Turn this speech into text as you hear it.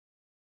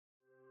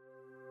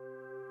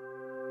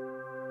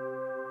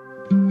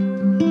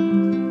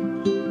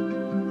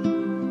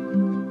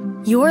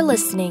You're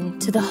listening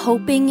to the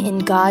Hoping in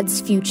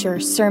God's Future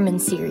sermon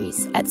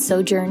series at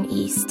Sojourn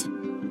East.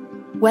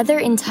 Whether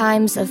in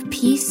times of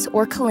peace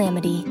or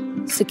calamity,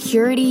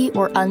 security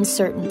or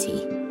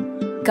uncertainty,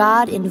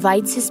 God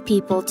invites His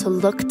people to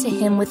look to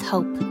Him with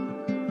hope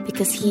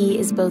because He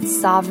is both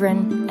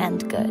sovereign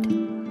and good.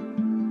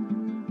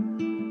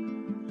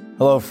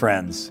 Hello,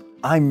 friends.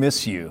 I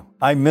miss you.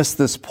 I miss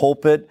this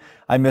pulpit.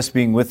 I miss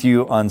being with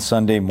you on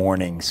Sunday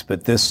mornings,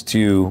 but this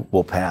too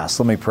will pass.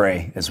 Let me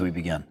pray as we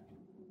begin.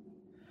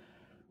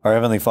 Our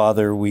Heavenly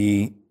Father,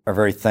 we are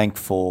very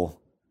thankful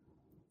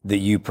that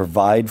you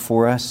provide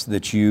for us,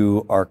 that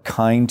you are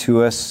kind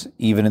to us,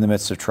 even in the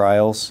midst of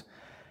trials.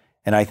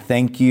 And I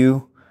thank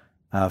you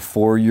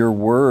for your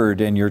word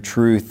and your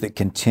truth that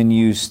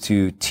continues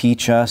to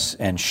teach us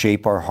and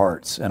shape our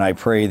hearts. And I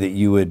pray that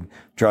you would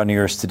draw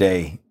near us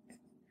today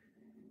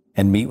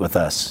and meet with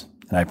us.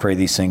 And I pray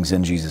these things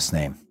in Jesus'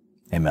 name.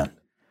 Amen.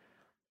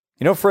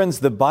 You know, friends,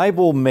 the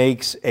Bible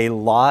makes a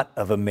lot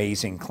of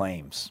amazing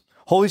claims.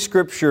 Holy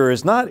Scripture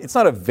it's not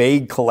a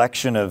vague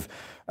collection of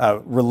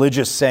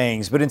religious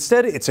sayings, but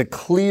instead it's a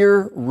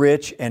clear,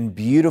 rich, and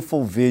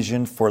beautiful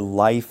vision for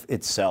life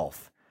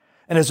itself.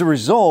 And as a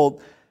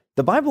result,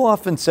 the Bible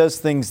often says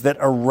things that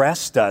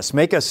arrest us,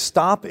 make us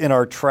stop in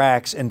our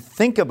tracks and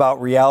think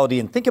about reality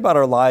and think about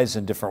our lives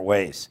in different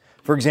ways.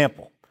 For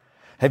example,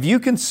 have you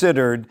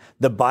considered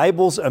the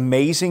Bible's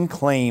amazing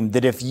claim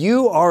that if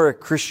you are a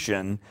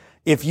Christian,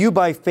 if you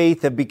by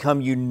faith have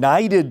become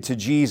united to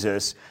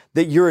Jesus,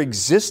 that your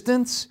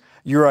existence,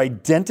 your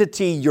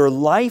identity, your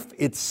life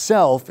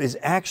itself is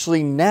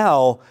actually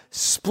now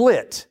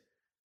split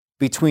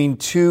between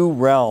two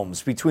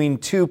realms, between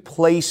two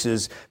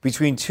places,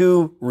 between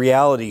two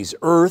realities,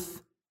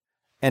 earth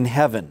and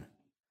heaven.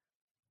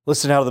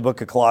 Listen how the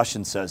book of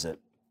Colossians says it.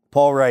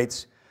 Paul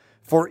writes,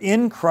 "For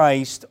in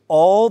Christ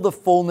all the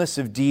fullness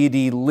of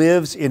deity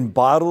lives in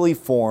bodily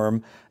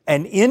form,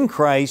 and in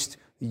Christ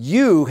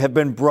you have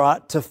been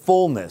brought to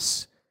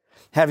fullness,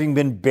 having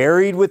been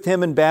buried with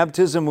Him in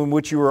baptism, in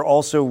which you were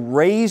also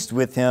raised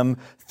with Him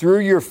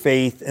through your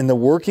faith in the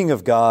working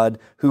of God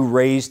who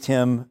raised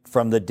Him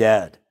from the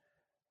dead."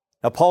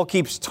 Now, Paul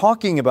keeps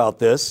talking about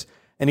this,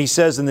 and he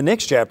says in the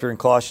next chapter, in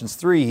Colossians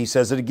 3, he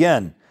says it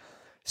again.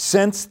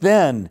 "Since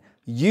then,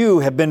 you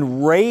have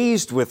been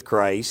raised with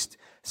Christ.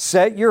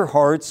 Set your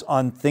hearts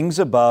on things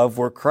above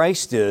where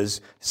Christ is,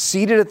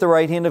 seated at the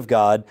right hand of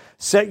God.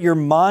 Set your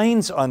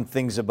minds on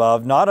things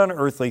above, not on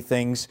earthly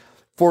things.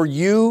 For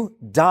you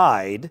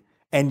died,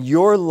 and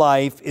your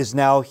life is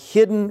now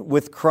hidden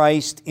with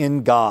Christ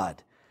in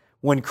God.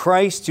 When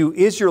Christ, who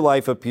is your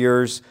life,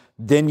 appears,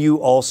 then you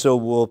also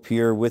will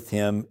appear with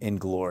Him in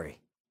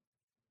glory."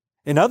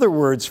 In other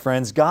words,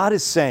 friends, God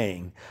is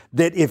saying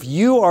that if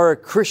you are a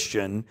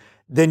Christian,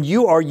 then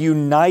you are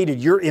united,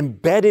 you're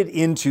embedded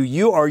into,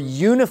 you are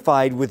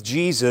unified with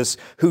Jesus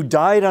who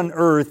died on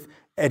earth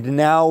and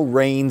now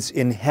reigns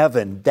in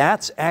heaven.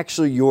 That's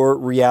actually your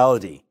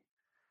reality.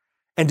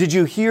 And did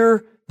you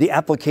hear the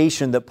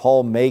application that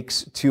Paul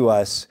makes to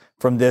us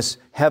from this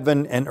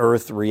heaven and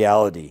earth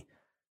reality?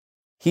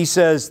 He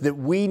says that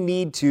we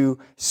need to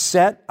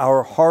set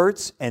our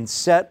hearts and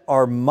set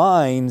our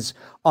minds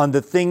on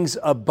the things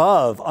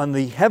above, on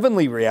the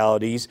heavenly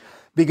realities,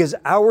 because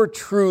our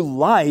true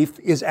life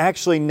is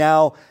actually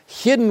now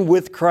hidden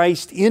with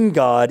Christ in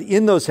God,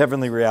 in those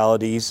heavenly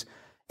realities,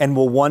 and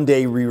will one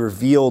day be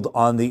revealed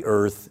on the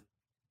earth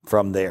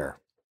from there.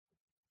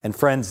 And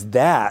friends,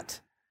 that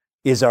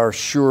is our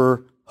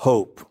sure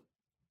hope.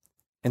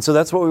 And so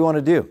that's what we want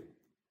to do.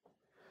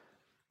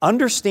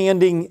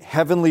 Understanding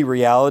heavenly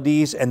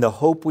realities and the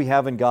hope we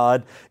have in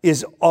God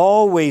is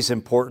always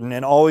important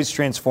and always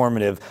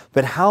transformative,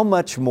 but how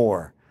much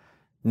more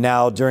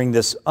now during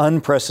this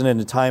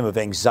unprecedented time of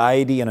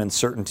anxiety and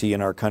uncertainty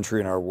in our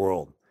country and our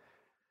world.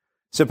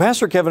 So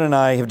Pastor Kevin and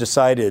I have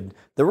decided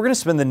that we're going to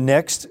spend the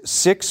next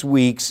 6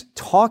 weeks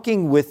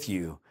talking with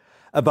you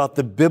about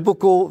the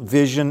biblical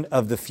vision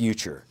of the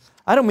future.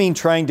 I don't mean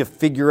trying to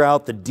figure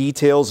out the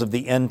details of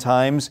the end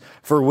times,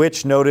 for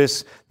which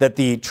notice that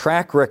the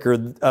track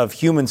record of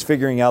humans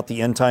figuring out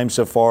the end times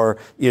so far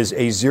is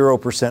a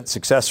 0%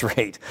 success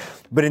rate.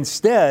 But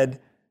instead,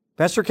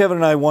 Pastor Kevin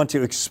and I want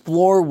to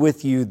explore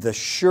with you the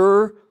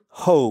sure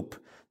hope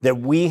that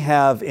we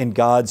have in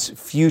God's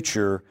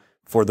future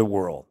for the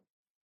world.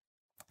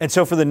 And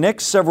so for the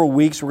next several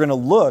weeks, we're going to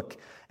look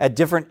at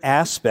different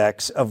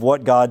aspects of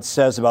what God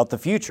says about the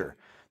future.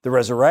 The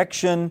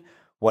resurrection,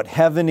 what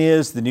heaven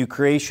is, the new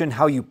creation,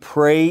 how you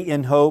pray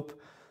in hope.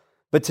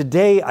 But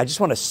today, I just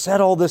want to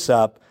set all this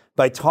up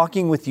by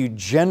talking with you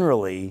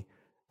generally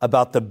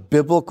about the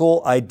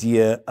biblical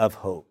idea of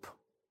hope.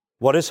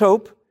 What is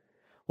hope?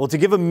 Well, to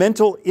give a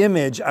mental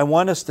image, I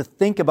want us to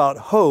think about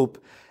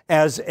hope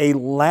as a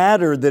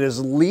ladder that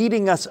is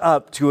leading us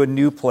up to a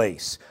new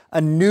place, a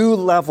new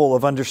level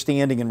of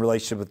understanding and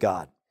relationship with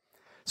God.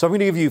 So I'm going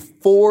to give you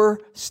 4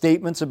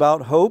 statements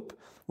about hope,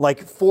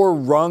 like 4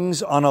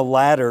 rungs on a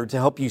ladder to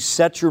help you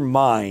set your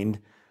mind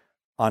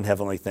on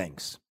heavenly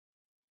things.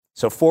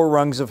 So 4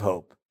 rungs of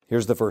hope.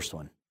 Here's the first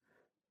one.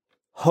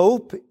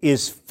 Hope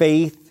is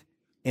faith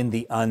in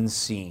the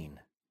unseen.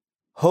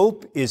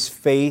 Hope is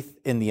faith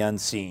in the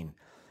unseen.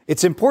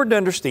 It's important to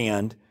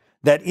understand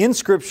that in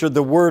Scripture,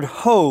 the word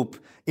hope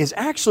is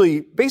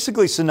actually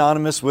basically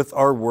synonymous with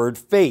our word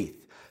faith.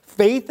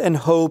 Faith and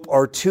hope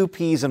are two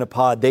peas in a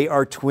pod. They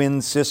are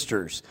twin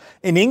sisters.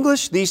 In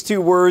English, these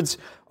two words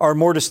are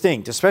more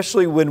distinct,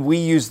 especially when we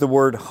use the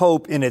word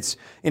hope in its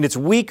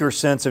weaker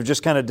sense of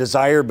just kind of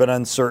desire but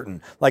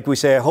uncertain. Like we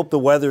say, I hope the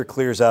weather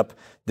clears up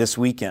this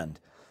weekend.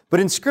 But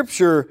in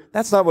Scripture,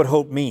 that's not what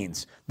hope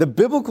means. The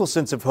biblical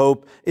sense of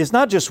hope is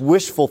not just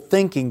wishful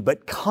thinking,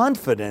 but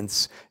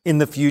confidence in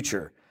the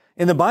future.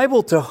 In the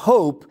Bible, to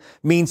hope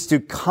means to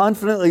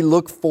confidently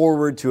look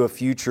forward to a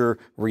future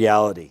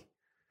reality.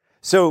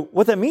 So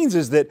what that means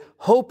is that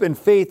hope and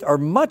faith are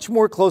much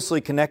more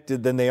closely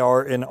connected than they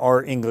are in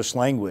our English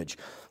language.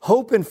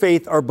 Hope and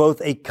faith are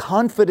both a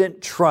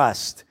confident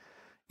trust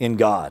in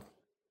God.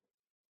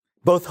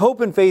 Both hope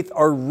and faith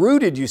are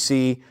rooted, you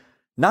see,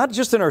 not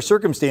just in our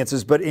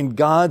circumstances, but in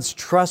God's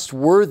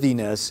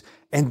trustworthiness,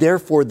 and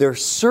therefore they're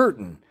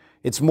certain.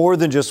 It's more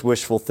than just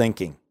wishful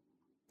thinking.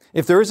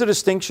 If there is a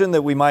distinction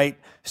that we might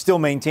still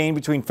maintain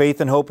between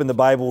faith and hope in the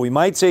Bible, we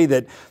might say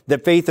that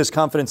faith is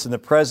confidence in the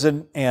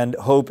present and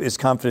hope is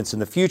confidence in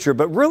the future,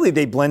 but really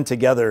they blend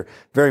together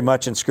very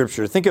much in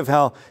Scripture. Think of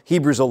how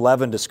Hebrews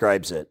 11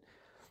 describes it.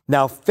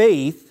 Now,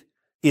 faith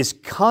is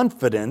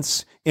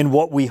confidence in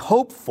what we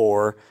hope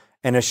for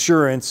and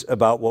assurance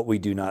about what we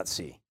do not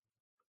see.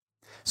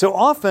 So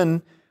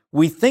often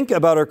we think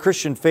about our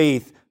Christian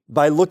faith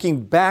by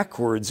looking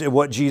backwards at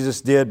what Jesus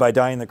did by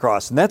dying on the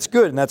cross. And that's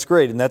good and that's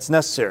great and that's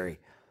necessary.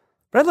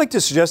 But I'd like to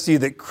suggest to you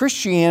that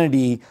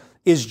Christianity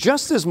is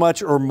just as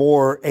much or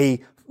more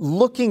a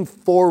looking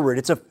forward.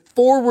 It's a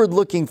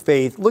forward-looking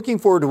faith, looking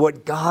forward to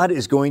what God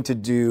is going to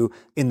do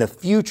in the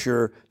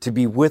future to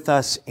be with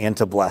us and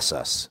to bless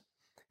us.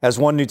 As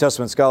one New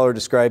Testament scholar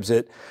describes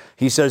it,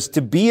 he says,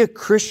 to be a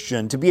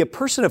Christian, to be a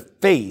person of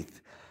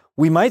faith,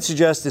 we might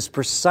suggest is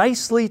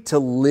precisely to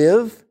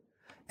live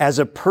as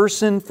a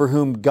person for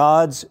whom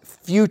God's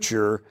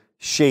future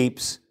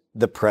shapes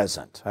the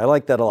present. I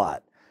like that a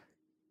lot.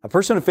 A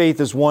person of faith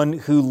is one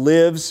who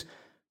lives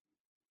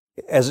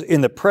as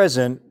in the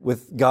present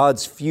with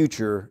God's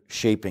future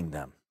shaping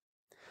them.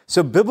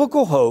 So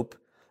biblical hope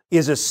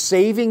is a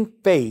saving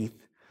faith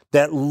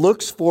that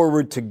looks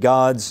forward to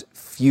God's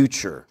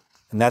future.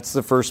 And that's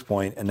the first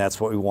point, and that's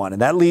what we want.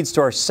 And that leads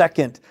to our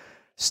second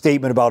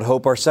statement about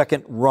hope, our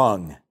second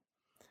rung.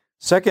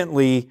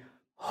 Secondly,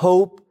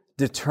 hope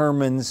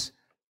determines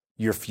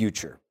your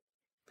future.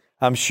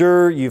 I'm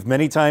sure you've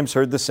many times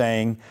heard the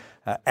saying,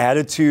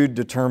 attitude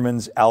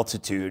determines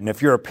altitude. And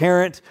if you're a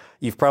parent,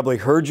 you've probably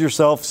heard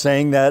yourself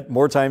saying that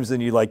more times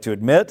than you'd like to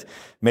admit,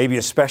 maybe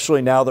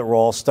especially now that we're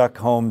all stuck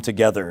home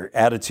together.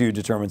 Attitude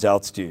determines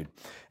altitude.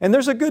 And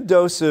there's a good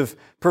dose of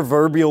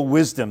proverbial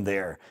wisdom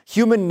there.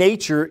 Human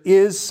nature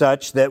is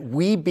such that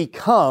we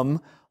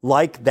become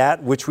like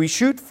that which we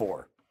shoot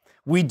for.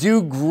 We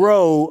do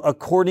grow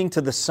according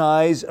to the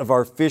size of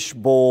our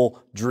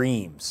fishbowl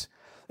dreams.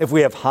 If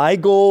we have high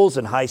goals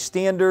and high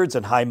standards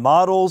and high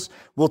models,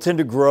 we'll tend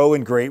to grow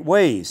in great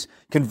ways.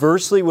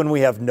 Conversely, when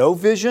we have no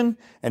vision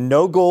and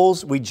no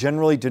goals, we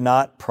generally do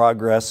not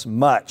progress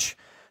much.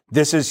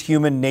 This is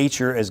human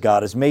nature as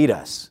God has made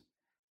us.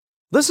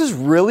 This is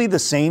really the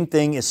same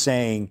thing as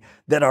saying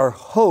that our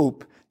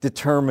hope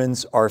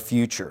determines our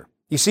future.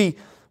 You see,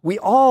 we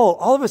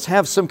all of us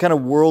have some kind of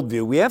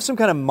worldview. We have some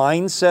kind of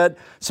mindset,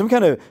 some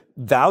kind of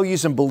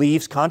values and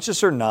beliefs,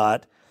 conscious or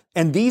not,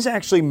 and these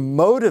actually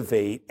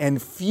motivate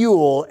and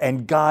fuel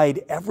and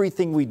guide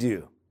everything we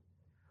do.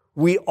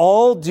 We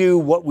all do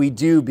what we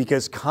do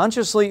because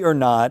consciously or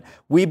not,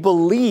 we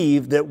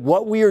believe that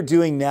what we are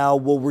doing now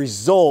will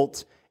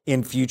result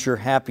in future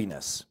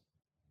happiness.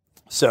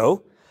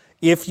 So,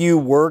 if you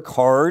work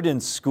hard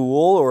in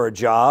school or a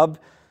job,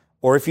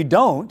 or if you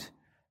don't,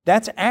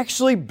 that's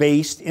actually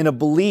based in a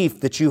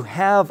belief that you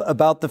have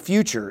about the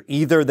future.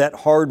 Either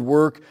that hard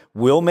work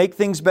will make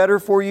things better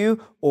for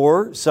you,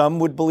 or some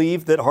would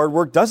believe that hard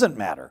work doesn't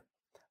matter.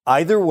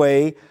 Either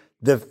way,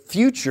 the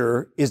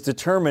future is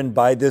determined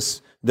by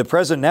this, the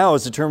present now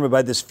is determined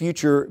by this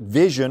future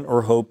vision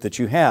or hope that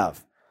you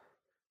have.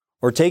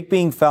 Or take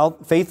being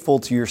faithful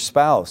to your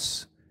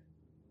spouse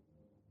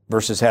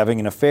versus having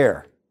an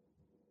affair.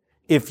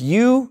 If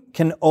you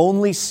can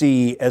only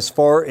see as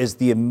far as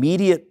the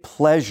immediate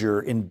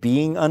pleasure in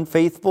being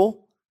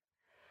unfaithful,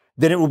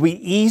 then it will be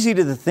easy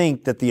to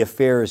think that the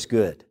affair is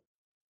good.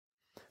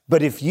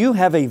 But if you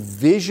have a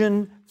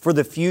vision for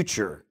the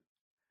future,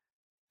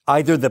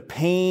 either the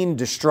pain,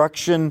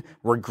 destruction,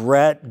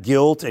 regret,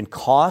 guilt, and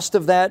cost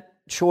of that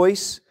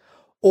choice,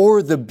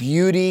 or the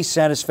beauty,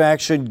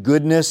 satisfaction,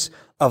 goodness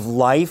of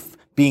life,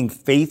 being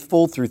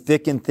faithful through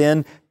thick and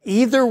thin,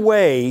 either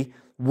way,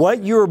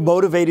 what you're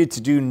motivated to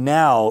do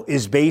now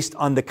is based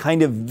on the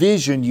kind of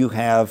vision you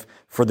have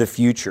for the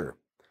future.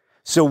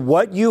 So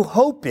what you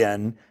hope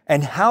in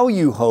and how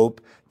you hope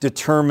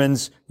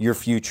determines your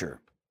future.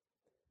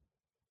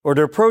 Or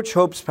to approach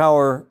hope's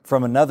power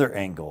from another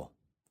angle,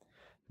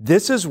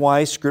 this is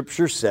why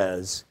Scripture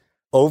says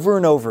over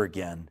and over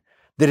again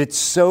that it's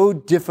so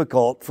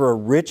difficult for a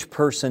rich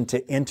person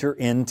to enter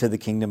into the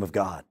kingdom of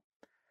God.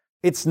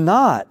 It's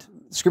not.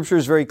 Scripture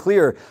is very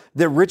clear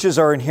that riches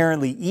are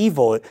inherently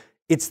evil.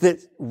 It's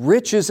that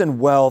riches and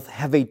wealth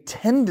have a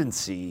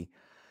tendency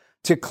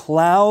to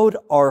cloud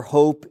our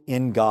hope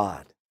in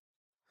God.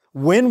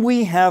 When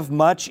we have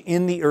much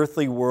in the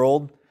earthly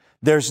world,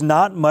 there's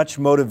not much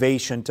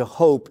motivation to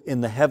hope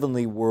in the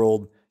heavenly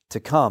world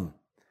to come.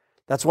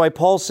 That's why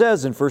Paul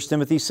says in 1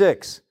 Timothy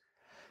 6,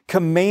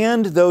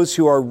 command those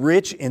who are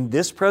rich in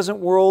this present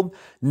world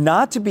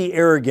not to be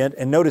arrogant,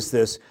 and notice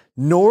this,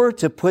 nor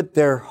to put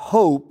their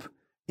hope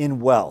in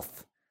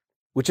wealth,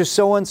 which is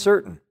so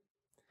uncertain,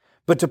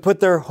 but to put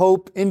their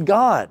hope in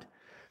God,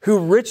 who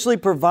richly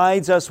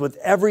provides us with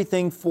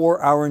everything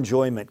for our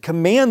enjoyment.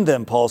 Command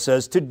them, Paul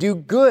says, to do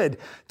good,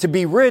 to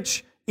be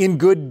rich in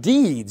good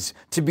deeds,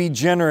 to be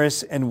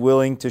generous and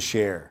willing to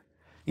share.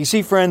 You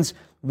see, friends,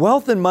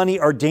 wealth and money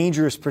are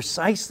dangerous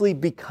precisely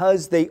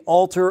because they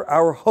alter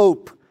our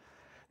hope.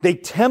 They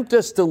tempt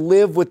us to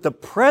live with the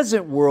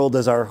present world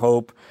as our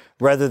hope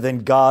rather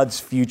than God's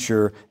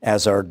future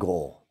as our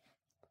goal.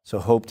 So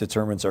hope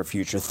determines our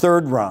future.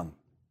 Third rung,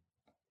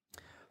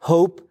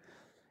 hope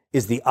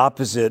is the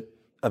opposite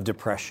of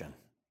depression.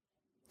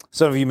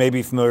 Some of you may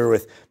be familiar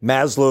with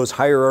Maslow's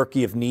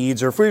hierarchy of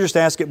needs, or if we just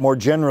ask it more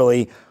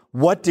generally,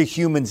 what do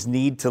humans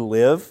need to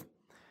live?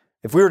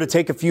 If we were to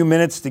take a few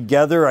minutes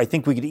together, I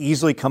think we could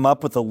easily come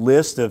up with a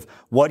list of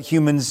what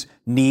humans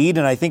need,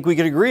 and I think we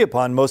could agree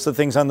upon most of the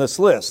things on this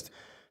list.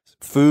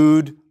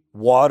 Food,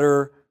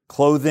 water,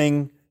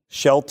 clothing,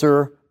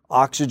 shelter,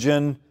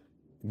 oxygen,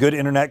 good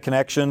internet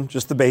connection,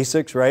 just the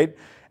basics, right?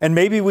 And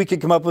maybe we could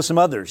come up with some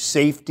others.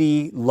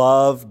 Safety,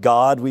 love,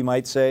 God, we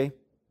might say.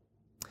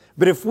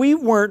 But if we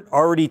weren't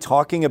already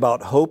talking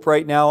about hope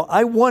right now,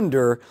 I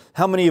wonder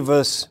how many of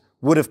us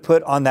would have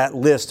put on that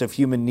list of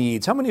human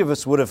needs. How many of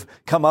us would have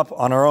come up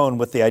on our own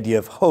with the idea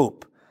of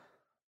hope?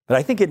 But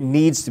I think it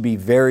needs to be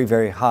very,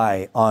 very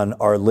high on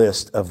our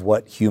list of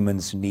what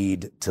humans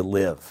need to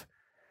live.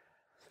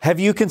 Have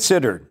you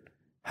considered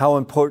how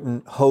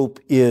important hope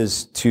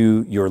is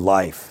to your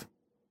life?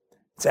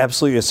 It's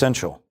absolutely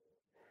essential.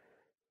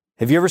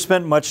 Have you ever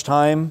spent much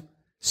time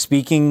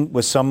speaking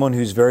with someone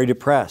who's very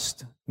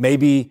depressed?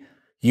 Maybe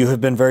you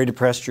have been very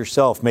depressed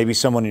yourself. Maybe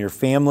someone in your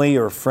family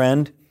or a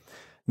friend.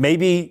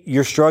 Maybe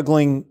you're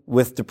struggling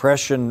with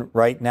depression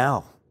right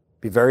now.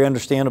 Be very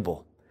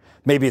understandable.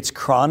 Maybe it's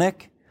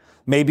chronic.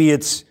 Maybe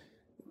it's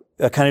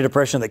a kind of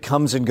depression that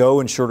comes and go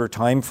in shorter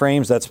time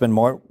frames. That's been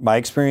my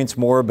experience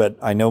more, but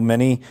I know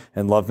many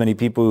and love many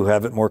people who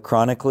have it more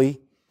chronically.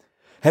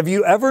 Have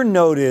you ever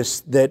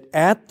noticed that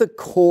at the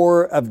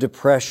core of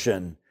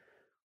depression,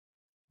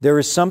 there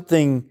is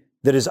something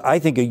that is, I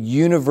think, a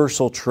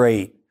universal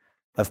trait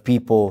of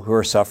people who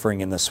are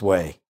suffering in this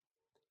way?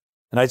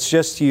 And I'd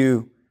suggest to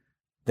you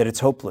that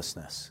it's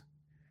hopelessness.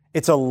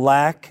 It's a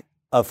lack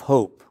of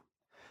hope.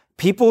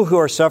 People who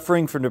are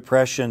suffering from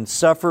depression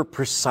suffer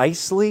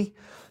precisely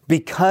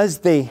because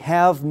they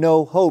have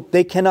no hope.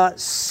 They cannot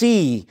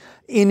see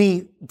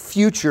any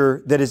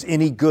future that is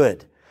any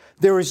good.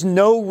 There is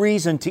no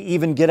reason to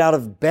even get out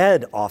of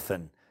bed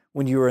often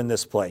when you are in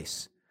this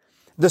place.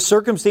 The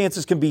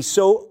circumstances can be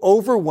so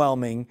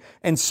overwhelming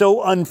and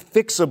so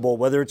unfixable,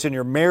 whether it's in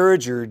your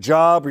marriage or your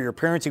job or your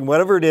parenting,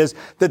 whatever it is,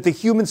 that the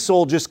human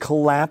soul just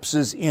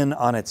collapses in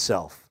on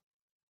itself.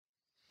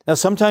 Now,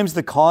 sometimes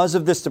the cause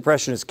of this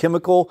depression is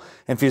chemical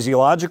and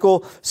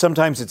physiological.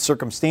 Sometimes it's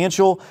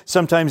circumstantial.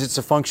 Sometimes it's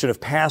a function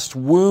of past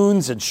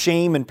wounds and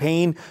shame and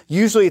pain.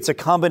 Usually it's a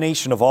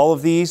combination of all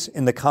of these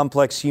in the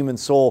complex human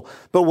soul.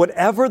 But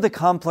whatever the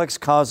complex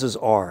causes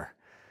are,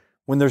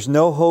 when there's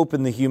no hope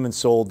in the human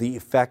soul, the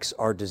effects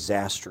are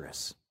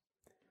disastrous.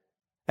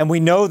 And we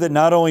know that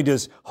not only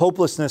does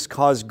hopelessness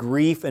cause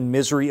grief and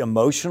misery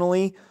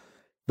emotionally,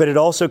 but it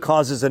also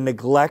causes a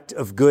neglect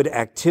of good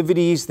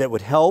activities that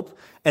would help,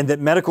 and that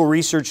medical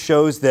research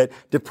shows that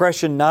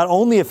depression not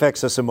only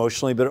affects us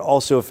emotionally, but it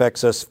also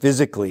affects us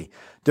physically.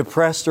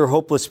 Depressed or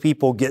hopeless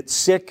people get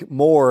sick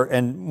more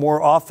and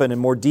more often and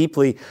more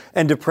deeply,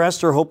 and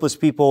depressed or hopeless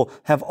people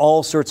have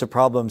all sorts of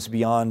problems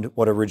beyond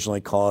what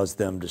originally caused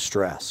them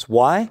distress.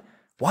 Why?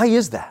 Why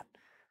is that?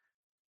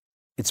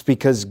 It's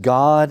because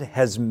God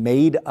has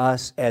made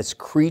us as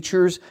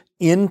creatures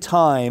in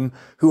time,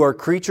 who are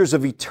creatures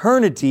of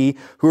eternity,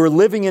 who are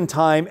living in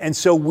time, and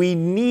so we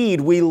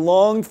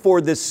long for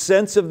this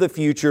sense of the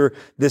future,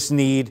 this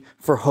need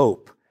for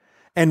hope.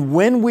 And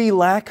when we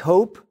lack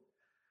hope,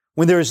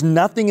 when there is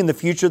nothing in the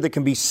future that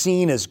can be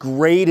seen as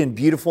great and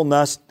beautiful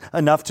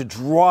enough to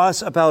draw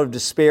us up out of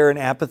despair and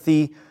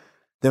apathy,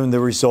 then the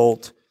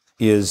result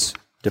is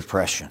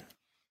depression.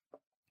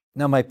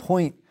 Now, my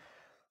point,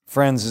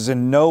 friends, is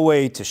in no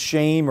way to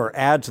shame or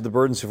add to the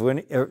burdens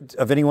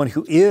of anyone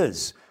who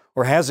is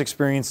or has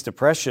experienced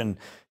depression,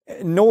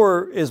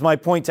 nor is my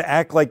point to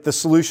act like the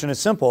solution is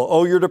simple.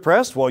 Oh, you're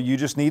depressed? Well, you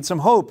just need some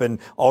hope and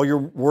all your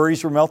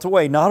worries will melt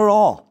away. Not at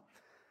all.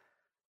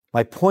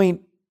 My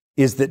point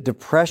is that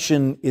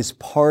depression is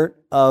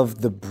part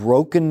of the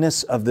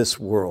brokenness of this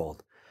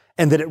world,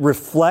 and that it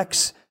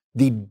reflects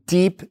the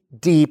deep,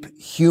 deep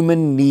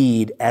human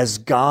need as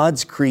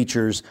God's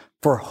creatures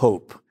for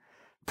hope,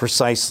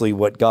 precisely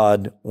what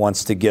God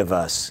wants to give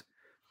us.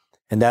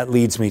 And that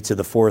leads me to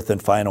the fourth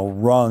and final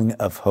rung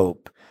of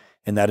hope,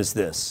 and that is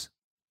this: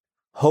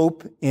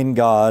 hope in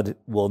God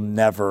will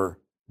never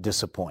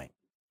disappoint.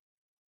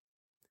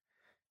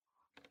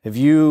 Have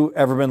you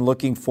ever been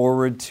looking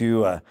forward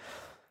to a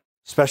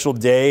special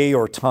day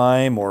or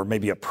time or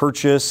maybe a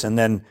purchase and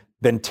then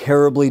been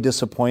terribly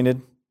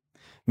disappointed?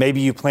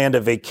 Maybe you planned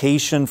a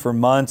vacation for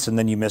months and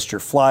then you missed your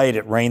flight.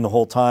 It rained the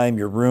whole time.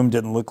 Your room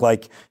didn't look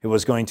like it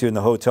was going to in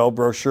the hotel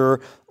brochure.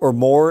 Or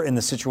more in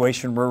the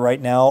situation we're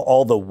right now,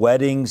 all the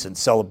weddings and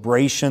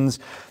celebrations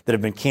that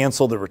have been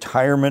canceled, the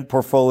retirement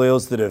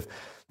portfolios that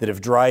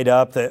have dried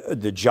up,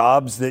 the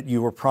jobs that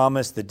you were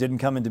promised that didn't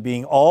come into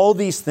being, all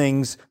these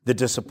things that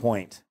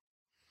disappoint.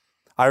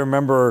 I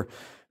remember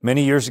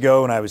many years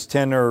ago when I was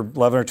 10 or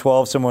 11 or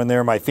 12, somewhere in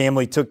there, my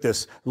family took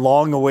this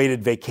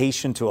long-awaited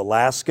vacation to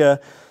Alaska.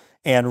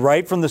 And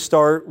right from the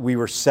start, we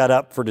were set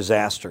up for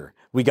disaster.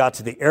 We got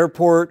to the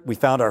airport. We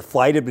found our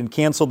flight had been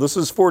canceled. This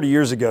was 40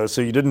 years ago,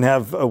 so you didn't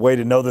have a way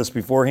to know this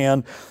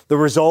beforehand. The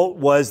result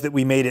was that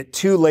we made it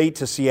too late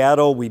to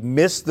Seattle. We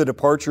missed the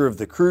departure of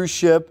the cruise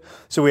ship,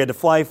 so we had to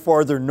fly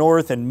farther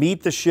north and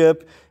meet the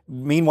ship.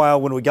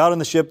 Meanwhile, when we got on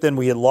the ship, then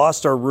we had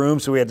lost our room,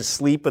 so we had to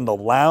sleep in the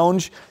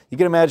lounge. You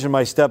can imagine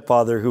my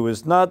stepfather, who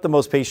was not the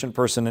most patient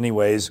person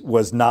anyways,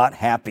 was not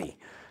happy.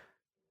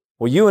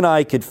 Well, you and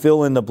I could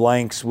fill in the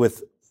blanks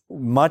with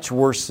much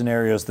worse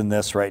scenarios than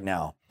this right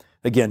now.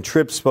 Again,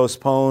 trips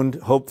postponed,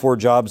 hoped for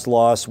jobs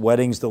lost,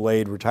 weddings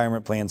delayed,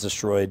 retirement plans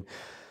destroyed.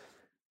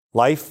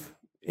 Life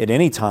at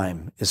any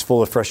time is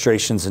full of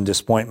frustrations and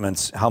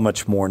disappointments. How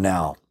much more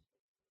now?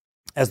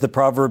 As the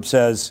proverb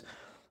says,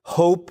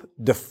 hope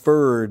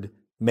deferred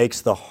makes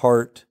the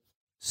heart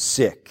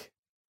sick.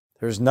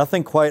 There's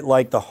nothing quite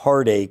like the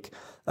heartache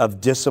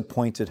of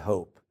disappointed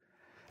hope.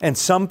 And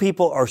some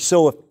people are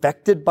so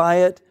affected by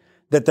it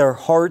that their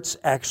hearts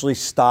actually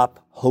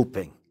stop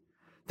hoping.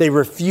 They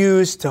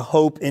refuse to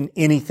hope in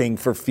anything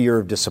for fear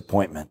of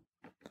disappointment.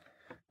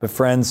 But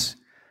friends,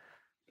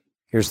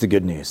 here's the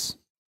good news.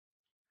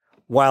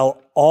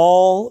 While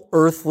all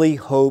earthly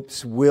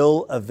hopes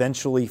will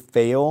eventually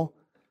fail,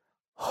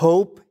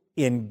 hope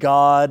in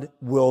God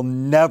will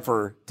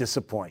never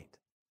disappoint.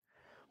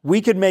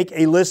 We could make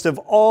a list of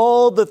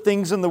all the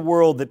things in the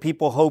world that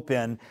people hope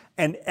in,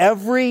 and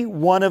every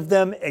one of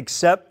them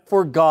except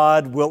for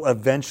God will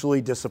eventually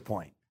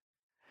disappoint.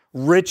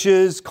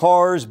 Riches,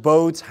 cars,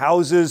 boats,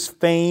 houses,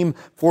 fame,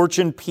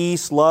 fortune,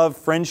 peace, love,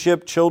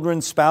 friendship,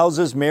 children,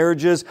 spouses,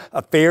 marriages,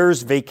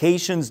 affairs,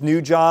 vacations,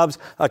 new jobs,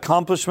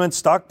 accomplishments,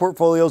 stock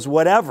portfolios,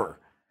 whatever.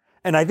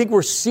 And I think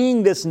we're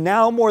seeing this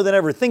now more than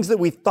ever. Things that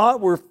we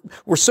thought were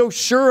so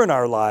sure in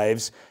our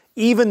lives,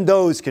 even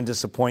those can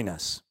disappoint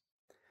us.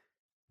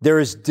 There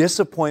is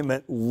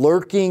disappointment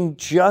lurking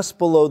just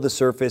below the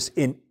surface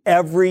in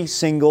every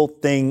single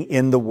thing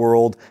in the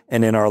world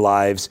and in our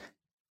lives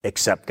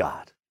except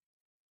God.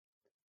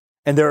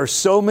 And there are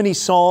so many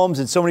Psalms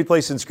and so many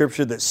places in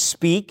Scripture that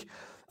speak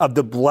of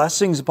the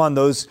blessings upon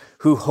those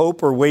who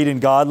hope or wait in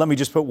God. Let me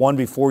just put one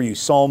before you.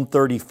 Psalm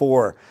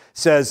 34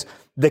 says,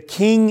 "The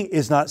king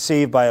is not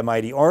saved by a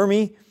mighty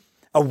army.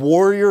 A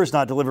warrior is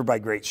not delivered by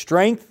great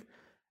strength.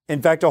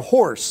 In fact, a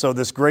horse, so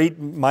this great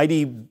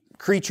mighty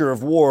creature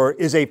of war,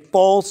 is a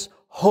false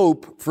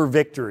hope for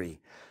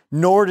victory.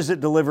 Nor does it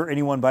deliver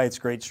anyone by its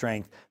great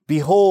strength.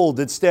 Behold,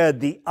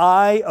 instead, the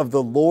eye of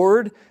the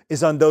Lord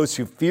is on those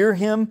who fear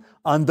him,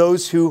 on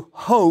those who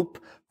hope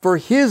for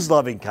his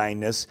loving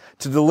kindness,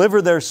 to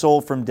deliver their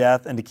soul from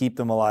death and to keep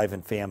them alive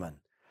in famine."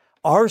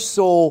 Our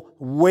soul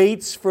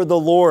waits for the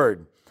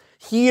Lord.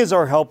 He is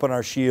our help and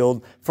our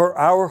shield, for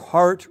our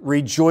heart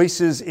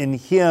rejoices in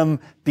him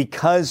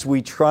because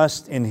we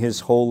trust in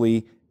his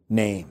holy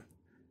name.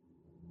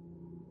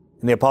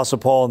 And the Apostle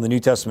Paul in the New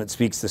Testament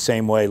speaks the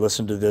same way.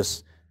 Listen to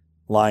this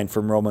line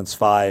from Romans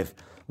 5.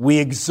 "We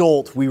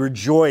exult, we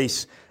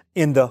rejoice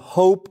in the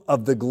hope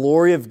of the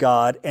glory of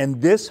God,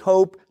 and this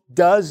hope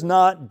does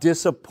not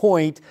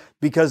disappoint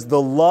because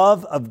the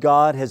love of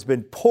God has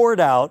been poured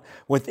out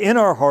within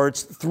our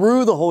hearts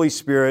through the Holy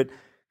Spirit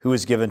who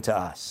is given to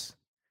us."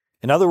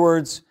 In other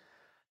words,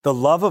 the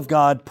love of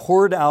God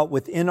poured out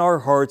within our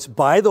hearts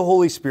by the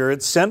Holy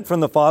Spirit sent from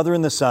the Father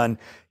and the Son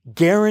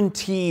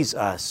guarantees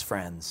us,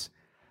 friends,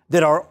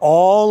 that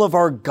all of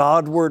our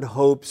Godward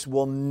hopes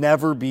will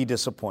never be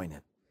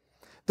disappointed.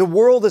 The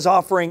world is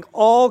offering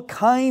all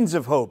kinds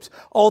of hopes,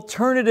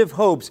 alternative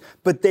hopes,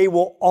 but they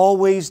will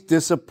always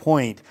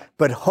disappoint.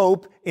 But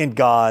hope in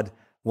God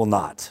will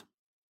not.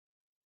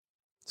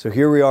 So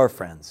here we are,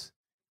 friends,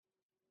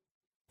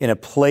 in a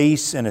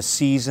place and a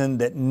season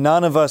that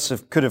none of us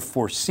could have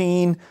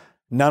foreseen,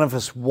 none of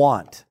us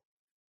want.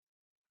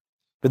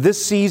 But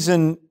this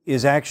season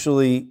is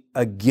actually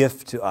a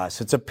gift to us.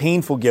 It's a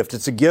painful gift.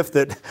 It's a gift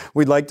that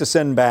we'd like to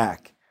send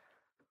back.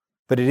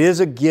 But it is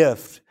a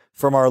gift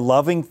from our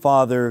loving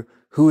Father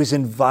who is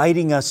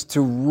inviting us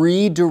to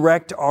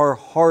redirect our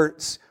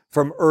hearts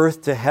from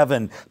earth to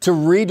heaven, to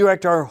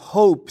redirect our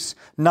hopes,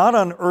 not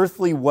on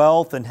earthly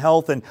wealth and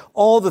health and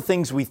all the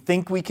things we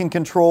think we can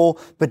control,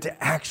 but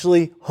to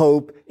actually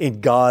hope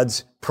in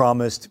God's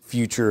promised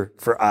future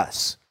for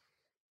us.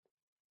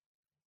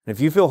 And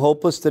if you feel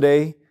hopeless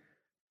today,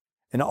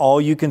 and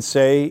all you can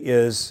say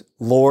is,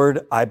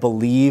 Lord, I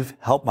believe,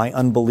 help my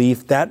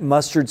unbelief, that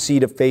mustard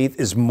seed of faith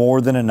is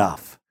more than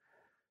enough.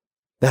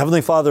 The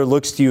Heavenly Father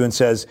looks to you and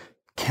says,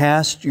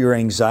 cast your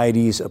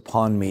anxieties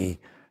upon me,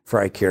 for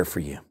I care for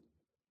you.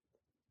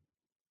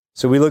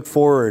 So we look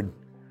forward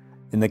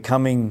in the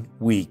coming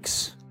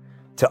weeks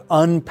to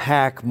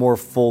unpack more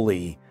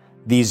fully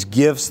these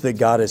gifts that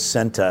God has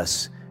sent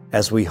us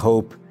as we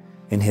hope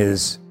in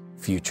His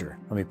future.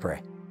 Let me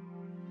pray.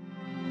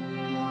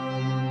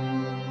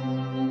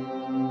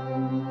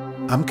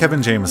 I'm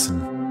Kevin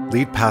Jameson,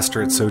 lead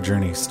pastor at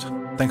Sojourn East.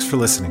 Thanks for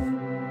listening.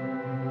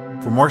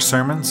 For more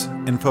sermons,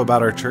 info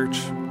about our church,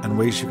 and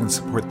ways you can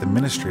support the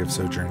ministry of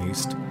Sojourn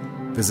East,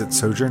 visit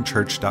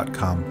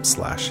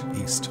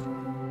sojournchurch.com/east.